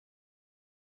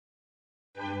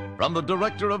From the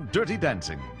director of Dirty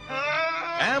Dancing,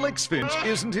 Alex Finch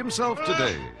isn't himself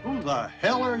today. Who the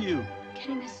hell are you?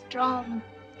 Getting a strong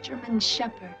German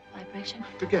Shepherd vibration.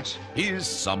 Good guess. He's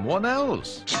someone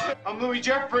else. I'm Louis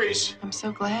Jeffries. I'm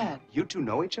so glad. You two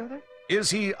know each other? Is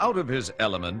he out of his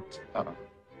element? Uh-oh.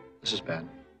 This is bad.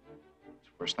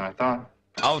 It's worse than I thought.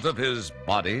 Out of his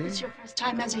body? It's your first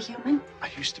time as a human? I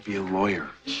used to be a lawyer.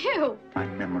 You! My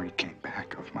memory came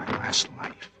back of my last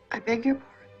life. I beg your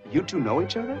pardon? You two know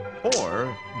each other?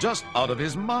 Or just out of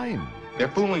his mind? They're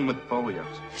fooling with the folios.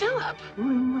 Philip!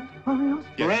 Yes.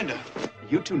 Miranda,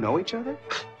 you two know each other?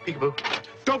 Peekaboo.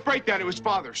 Don't break that. It was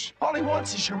father's. All he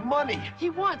wants is your money. He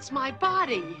wants my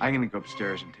body. I'm gonna go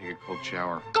upstairs and take a cold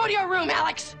shower. Go to your room,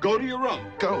 Alex! Go to your room.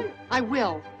 Go. I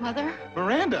will. Mother?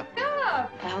 Miranda.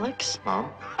 Alex?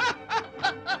 Mom?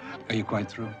 Are you quite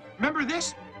through? Remember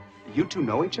this? You two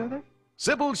know each other?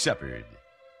 Cybill Shepherd,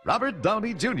 Robert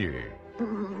Downey Jr.,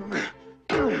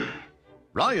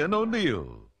 Ryan O'Neal,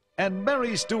 and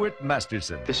Mary Stuart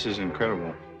Masterson. This is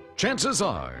incredible. Chances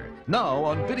Are, now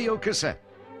on video cassette.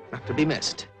 Not to be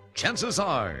missed. Chances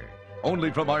Are,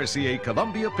 only from RCA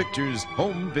Columbia Pictures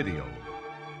Home Video.